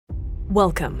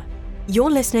Welcome.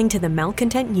 You're listening to the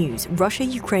Malcontent News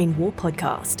Russia-Ukraine War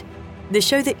podcast, the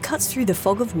show that cuts through the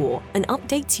fog of war and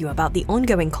updates you about the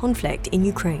ongoing conflict in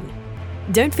Ukraine.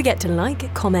 Don't forget to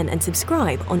like, comment, and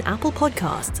subscribe on Apple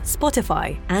Podcasts,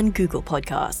 Spotify, and Google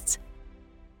Podcasts.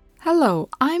 Hello,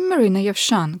 I'm Marina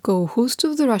Yevshan, co-host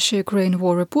of the Russia-Ukraine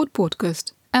War Report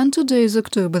podcast, and today is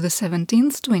October the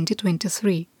 17th,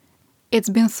 2023. It's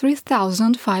been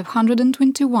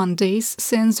 3,521 days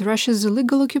since Russia's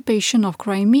illegal occupation of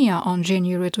Crimea on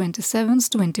January 27,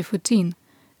 2014,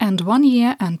 and 1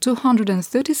 year and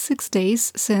 236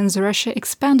 days since Russia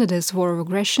expanded its war of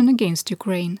aggression against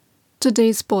Ukraine.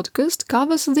 Today's podcast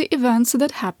covers the events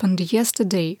that happened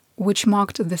yesterday, which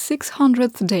marked the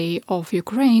 600th day of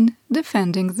Ukraine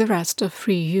defending the rest of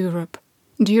free Europe.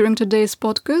 During today's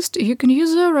podcast, you can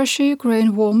use a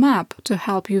Russia-Ukraine war map to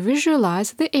help you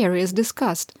visualize the areas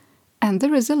discussed, and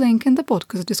there is a link in the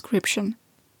podcast description.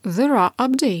 There are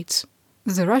updates.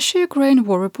 The Russia-Ukraine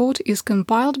war report is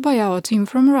compiled by our team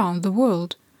from around the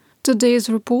world. Today's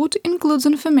report includes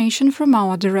information from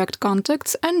our direct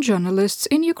contacts and journalists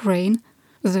in Ukraine,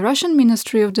 the Russian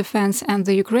Ministry of Defense and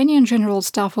the Ukrainian General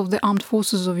Staff of the Armed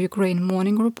Forces of Ukraine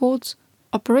morning reports,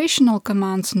 operational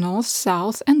commands north,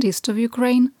 south, and east of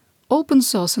Ukraine, open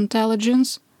source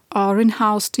intelligence, our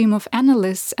in-house team of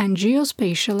analysts and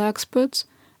geospatial experts,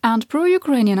 and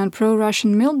pro-Ukrainian and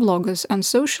pro-Russian mail bloggers and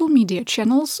social media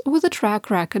channels with a track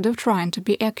record of trying to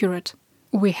be accurate.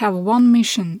 We have one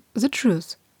mission: the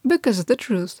truth, because the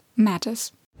truth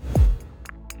matters.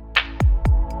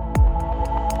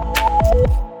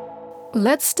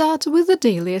 Let's start with the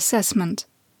daily assessment.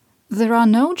 There are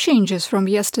no changes from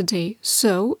yesterday,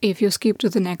 so if you skip to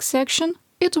the next section,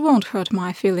 it won't hurt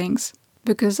my feelings,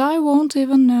 because I won't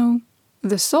even know.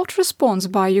 The soft response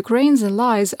by Ukraine's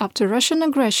allies after Russian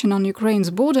aggression on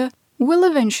Ukraine's border will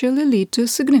eventually lead to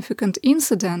a significant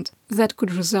incident that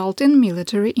could result in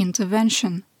military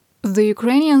intervention. The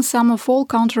Ukrainian summer-fall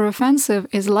counteroffensive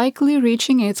is likely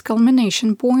reaching its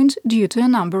culmination point due to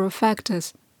a number of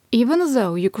factors, even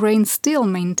though Ukraine still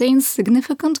maintains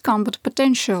significant combat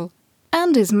potential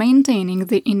and is maintaining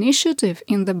the initiative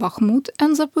in the Bakhmut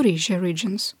and Zaporizhzhia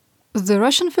regions. The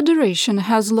Russian Federation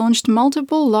has launched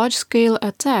multiple large-scale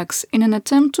attacks in an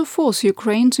attempt to force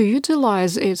Ukraine to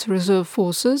utilize its reserve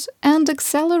forces and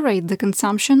accelerate the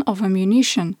consumption of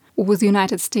ammunition, with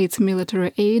United States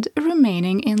military aid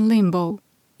remaining in limbo.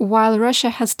 While Russia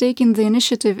has taken the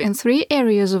initiative in 3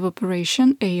 areas of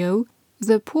operation AO,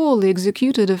 the poorly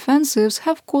executed offensives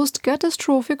have caused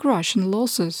catastrophic Russian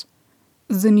losses.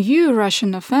 The new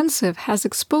Russian offensive has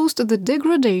exposed the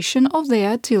degradation of their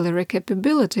artillery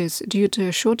capabilities due to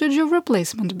a shortage of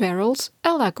replacement barrels,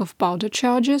 a lack of powder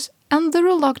charges, and the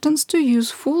reluctance to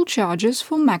use full charges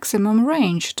for maximum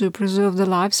range to preserve the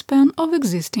lifespan of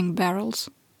existing barrels.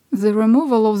 The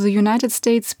removal of the United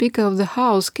States Speaker of the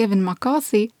House, Kevin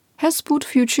McCarthy, has put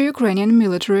future Ukrainian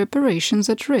military operations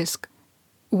at risk.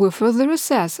 We further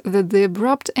assess that the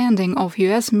abrupt ending of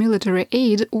US military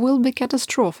aid will be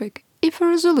catastrophic if a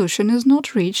resolution is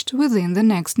not reached within the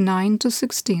next 9 to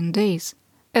 16 days.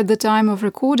 At the time of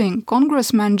recording,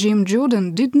 Congressman Jim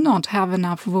Jordan did not have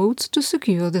enough votes to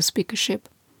secure the speakership.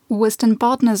 Western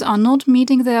partners are not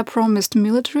meeting their promised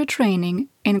military training,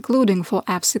 including for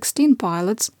F-16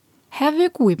 pilots, heavy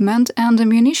equipment and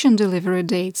ammunition delivery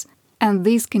dates, and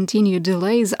these continued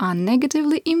delays are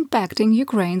negatively impacting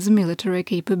Ukraine's military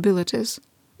capabilities.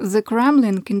 The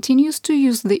Kremlin continues to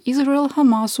use the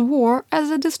Israel-Hamas war as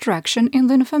a distraction in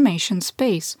the information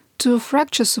space to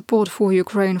fracture support for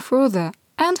Ukraine further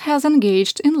and has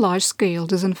engaged in large-scale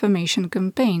disinformation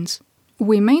campaigns.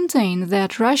 We maintain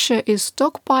that Russia is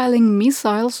stockpiling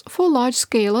missiles for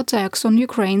large-scale attacks on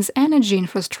Ukraine's energy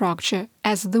infrastructure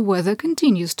as the weather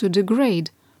continues to degrade,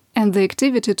 and the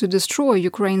activity to destroy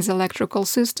Ukraine's electrical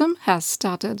system has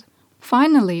started.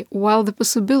 Finally, while the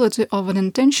possibility of an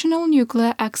intentional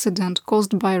nuclear accident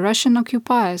caused by Russian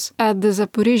occupiers at the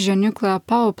Zaporizhzhia nuclear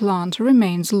power plant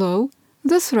remains low,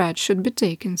 the threat should be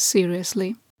taken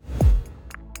seriously.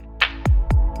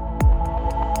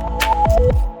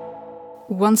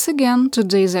 Once again,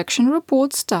 today's action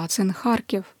report starts in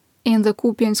Kharkiv. In the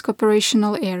Kupiansk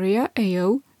operational area,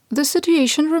 AO, the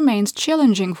situation remains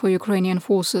challenging for Ukrainian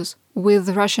forces,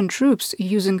 with Russian troops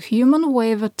using human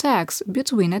wave attacks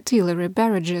between artillery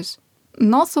barrages.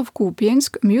 North of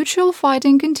Kupiansk, mutual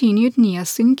fighting continued near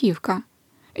Sinkivka.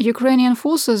 Ukrainian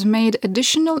forces made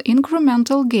additional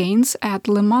incremental gains at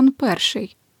Liman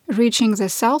Pershий, reaching the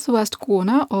southwest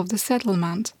corner of the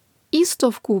settlement. East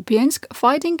of Kupiansk,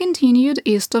 fighting continued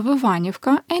east of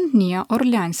Ivanivka and near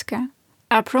Orlyansk.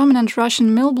 A prominent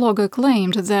Russian mill blogger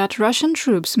claimed that Russian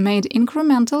troops made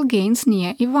incremental gains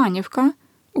near Ivanivka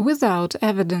without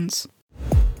evidence.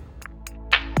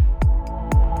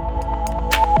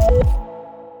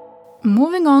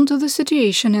 Moving on to the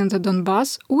situation in the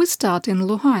Donbass, we start in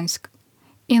Luhansk.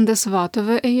 In the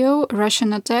Svatovo AO,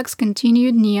 Russian attacks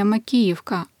continued near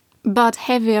Makiyivka, but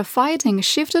heavier fighting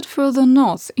shifted further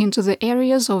north into the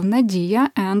areas of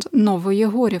Nadia and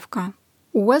Novoyegorivka.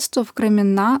 West of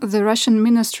Kreminna, the Russian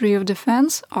Ministry of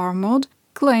Defense, Armod,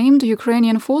 claimed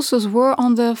Ukrainian forces were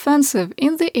on the offensive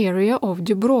in the area of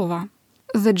Dubrova.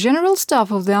 The General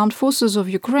Staff of the Armed Forces of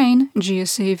Ukraine,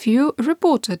 GSAFU,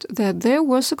 reported that there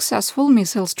were successful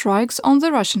missile strikes on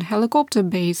the Russian helicopter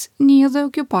base near the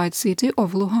occupied city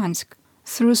of Luhansk.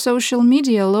 Through social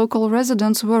media, local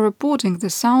residents were reporting the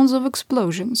sounds of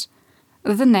explosions.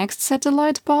 The next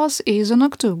satellite pass is on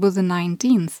October the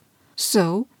 19th.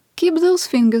 So, keep those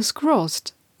fingers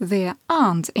crossed. There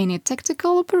aren't any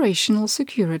tactical operational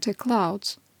security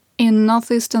clouds. In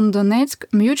northeastern Donetsk,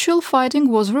 mutual fighting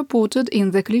was reported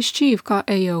in the Klishchiivka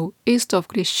AO, east of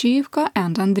Klishchiivka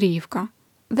and Andriivka.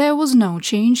 There was no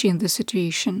change in the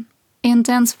situation.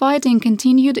 Intense fighting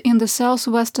continued in the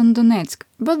southwestern Donetsk,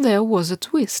 but there was a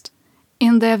twist.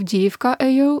 In the Avdiivka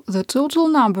AO, the total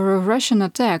number of Russian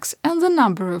attacks and the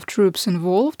number of troops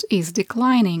involved is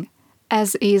declining,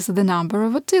 as is the number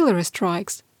of artillery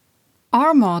strikes.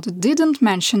 Armod didn't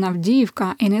mention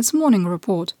Avdiivka in its morning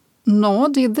report, nor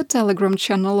did the Telegram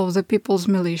channel of the People's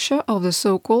Militia of the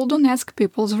so-called Donetsk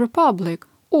People's Republic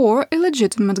or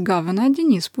illegitimate governor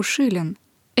Denis Pushilin.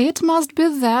 It must be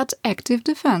that active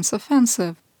defense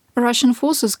offensive. Russian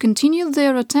forces continued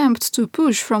their attempts to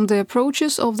push from the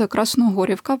approaches of the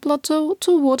Krasnogorivka plateau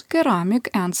toward Keramik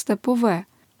and Stepove,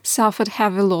 suffered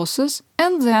heavy losses,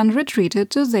 and then retreated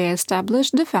to their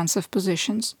established defensive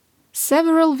positions.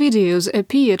 Several videos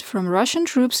appeared from Russian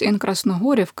troops in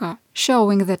Krasnogorivka,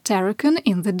 showing the Terrakan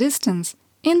in the distance,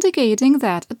 indicating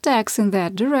that attacks in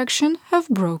that direction have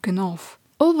broken off.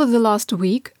 Over the last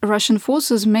week, Russian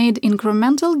forces made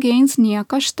incremental gains near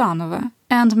Kashtanove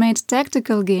and made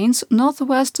tactical gains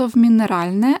northwest of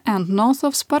Mineralne and north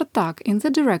of Spartak in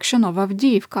the direction of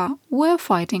Avdiivka, where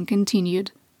fighting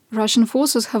continued. Russian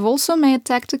forces have also made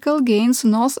tactical gains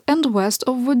north and west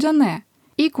of Vodyane,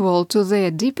 equal to their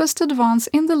deepest advance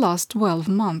in the last 12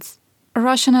 months.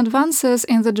 Russian advances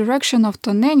in the direction of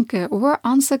Tonenke were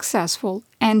unsuccessful,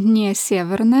 and near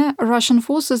Severne, Russian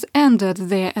forces ended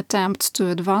their attempts to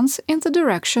advance in the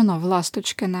direction of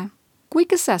Lastochkine.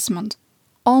 Quick assessment.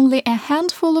 Only a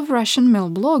handful of Russian mill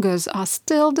bloggers are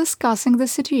still discussing the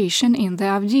situation in the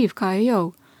Avdiivka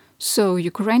AO, so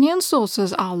Ukrainian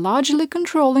sources are largely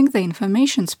controlling the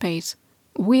information space.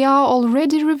 We are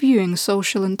already reviewing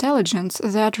social intelligence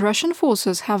that Russian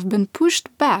forces have been pushed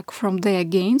back from their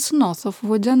gains north of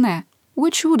Vodyane,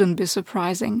 which wouldn't be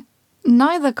surprising.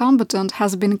 Neither combatant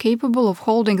has been capable of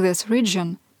holding this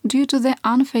region due to the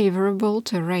unfavorable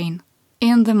terrain.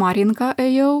 In the Marinka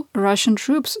AO, Russian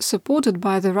troops supported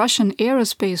by the Russian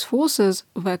Aerospace Forces,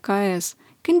 VKS,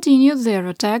 continued their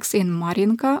attacks in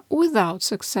Marinka without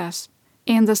success.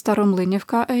 In the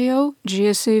Staromlynivka AO,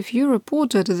 GSAFU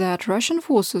reported that Russian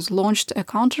forces launched a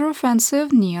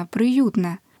counteroffensive near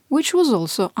Priyutne, which was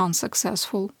also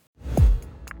unsuccessful.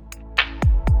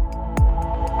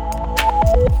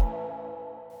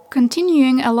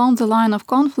 Continuing along the line of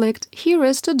conflict, here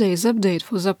is today's update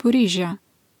for Zaporizhia.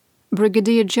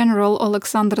 Brigadier General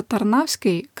Alexander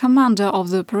Tarnavsky, commander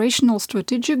of the Operational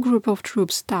Strategic Group of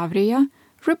Troops Tavria,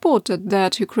 reported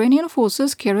that Ukrainian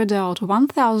forces carried out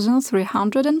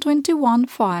 1,321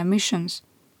 fire missions.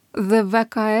 The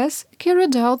VKS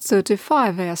carried out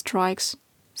 35 airstrikes.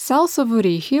 South of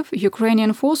Orikhiv,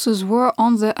 Ukrainian forces were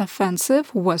on the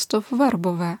offensive west of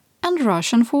Verbove, and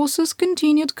Russian forces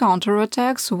continued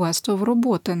counterattacks west of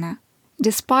Robotine.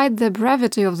 Despite the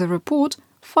brevity of the report,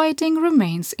 fighting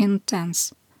remains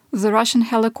intense. The Russian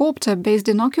helicopter based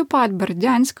in occupied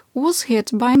Berdyansk was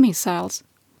hit by missiles,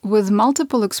 with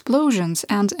multiple explosions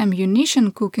and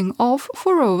ammunition cooking off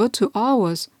for over 2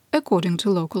 hours, according to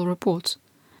local reports.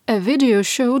 A video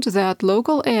showed that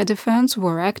local air defense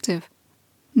were active.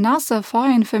 NASA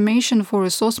Fire Information for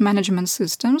Resource Management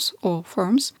Systems, or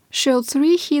FIRMS, showed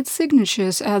 3 heat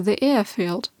signatures at the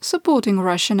airfield, supporting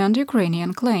Russian and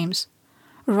Ukrainian claims.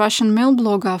 Russian mill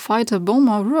blogger Fighter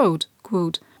Bomber wrote,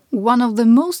 quote, "One of the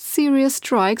most serious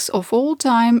strikes of all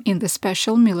time in the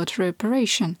special military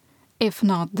operation, if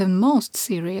not the most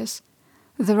serious.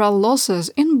 There are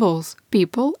losses in both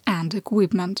people and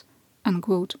equipment."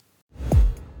 Unquote.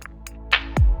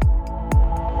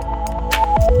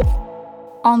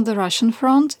 On the Russian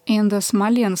front, in the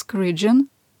Smolensk region,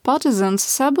 Partisans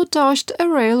sabotaged a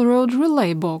railroad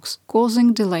relay box,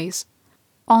 causing delays.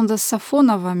 On the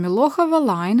Safonovo-Milokhova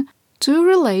line, 2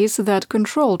 relays that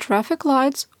control traffic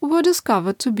lights were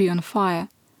discovered to be on fire.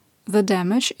 The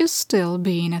damage is still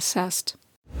being assessed.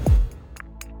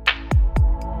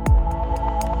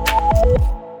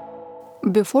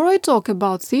 Before I talk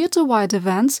about theater-wide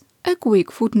events, a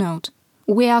quick footnote.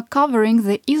 We are covering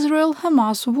the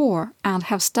Israel-Hamas war and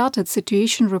have started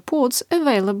situation reports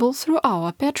available through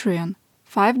our Patreon.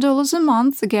 $5 a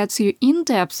month gets you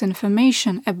in-depth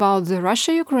information about the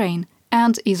Russia-Ukraine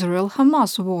and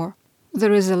Israel-Hamas war.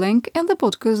 There is a link in the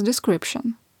podcast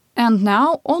description. And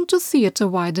now on to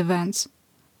theater-wide events.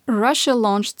 Russia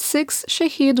launched 6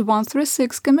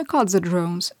 Shahed-136 kamikaze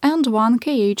drones and 1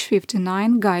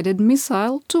 Kh-59 guided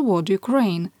missile toward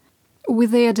Ukraine,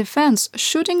 with their defense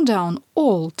shooting down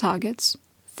all targets.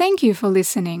 Thank you for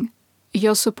listening.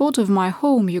 Your support of my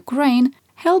home, Ukraine,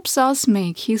 helps us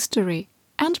make history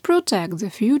and protect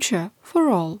the future for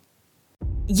all.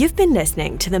 You've been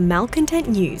listening to the Malcontent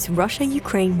News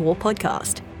Russia-Ukraine War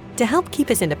podcast. To help keep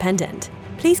us independent,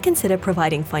 please consider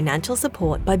providing financial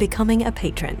support by becoming a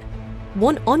patron.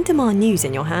 Want on-demand news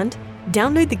in your hand?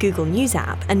 Download the Google News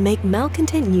app and make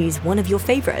Malcontent News one of your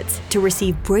favorites to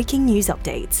receive breaking news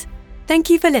updates. Thank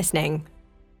you for listening.